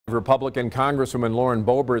Republican Congresswoman Lauren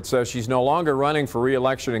Boebert says she's no longer running for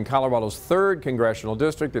re-election in Colorado's 3rd Congressional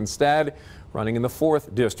District, instead running in the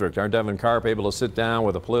 4th District. Our Devin Karp able to sit down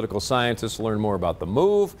with a political scientist to learn more about the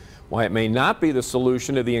move, why it may not be the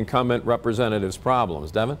solution to the incumbent representative's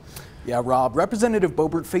problems. Devin? Yeah, Rob, Representative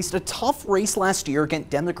Boebert faced a tough race last year against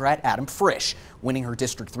Democrat Adam Frisch, winning her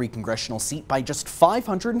District 3 congressional seat by just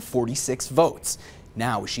 546 votes.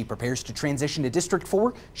 Now, as she prepares to transition to District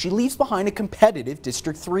 4, she leaves behind a competitive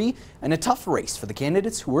District 3 and a tough race for the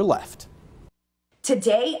candidates who are left.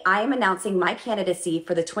 Today, I am announcing my candidacy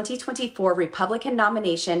for the 2024 Republican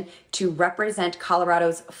nomination to represent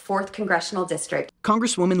Colorado's 4th Congressional District.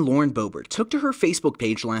 Congresswoman Lauren Boebert took to her Facebook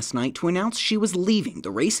page last night to announce she was leaving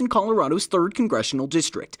the race in Colorado's 3rd Congressional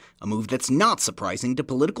District, a move that's not surprising to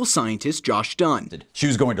political scientist Josh Dunn. She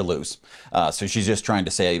was going to lose, so she's just trying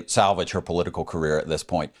to salvage her political career at this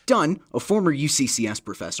point. Dunn, a former UCCS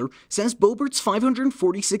professor, says Boebert's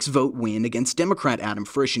 546-vote win against Democrat Adam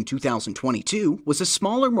Frisch in 2022 was a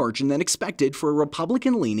smaller margin than expected for a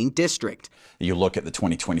Republican-leaning district. You look at the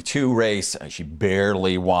 2022 race, she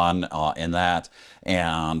barely won in that.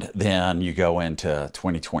 And then you go into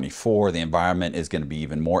 2024, the environment is going to be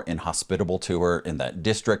even more inhospitable to her in that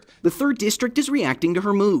district. The 3rd District is reacting to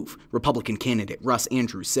her move. Republican candidate Russ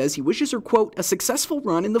Andrews says he wishes her, quote, a successful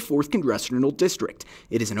run in the 4th Congressional District.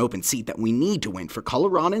 It is an open seat that we need to win for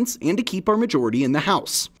Coloradans and to keep our majority in the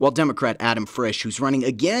House. While Democrat Adam Frisch, who's running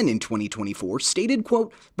again in 2024, stated,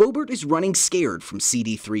 quote, Boebert is running scared from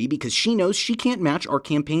CD3 because she knows she can't match our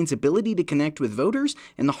campaign's ability to connect with voters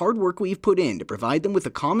and the hard work we've put in to provide them with a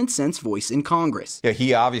common sense voice in Congress. Yeah,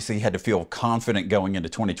 he obviously had to feel confident going into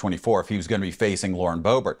 2024 if he was going to be facing Lauren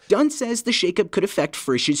Boebert. Dunn says the shakeup could affect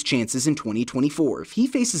Frisch's chances in 2024 if he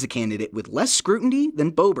faces a candidate with less scrutiny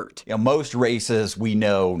than Boebert. You know, most races we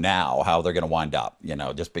know now how they're going to wind up,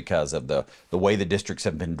 just because of the way the districts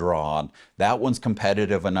have been drawn. That one's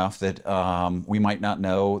competitive enough that we might not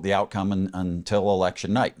know the outcome until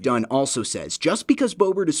election night. Dunn also says just because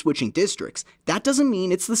Boebert is switching districts, that doesn't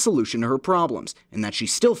mean it's the solution to her problems, and that she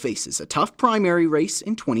still faces a tough primary race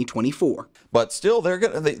in 2024. But still,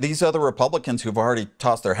 these other Republicans who've already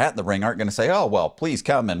tossed their hat in the ring aren't going to say, oh, well, please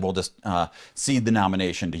come and we'll just cede the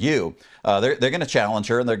nomination to you. They're going to challenge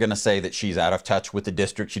her, and they're going to say that she's out of touch with the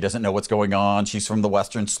district. She doesn't know what's going on. She's from the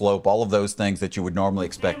Western Slope, all of those things that you would normally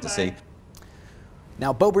expect to see.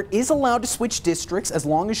 Now, Boebert is allowed to switch districts as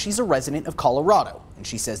long as she's a resident of Colorado, and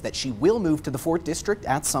she says that she will move to the 4th District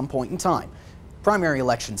at some point in time. Primary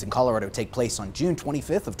elections in Colorado take place on June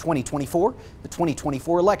 25th of 2024. The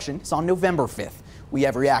 2024 election is on November 5th. We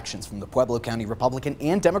have reactions from the Pueblo County Republican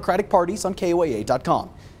and Democratic parties on KOAA.com.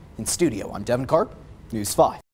 In studio, I'm Devin Karp, News 5.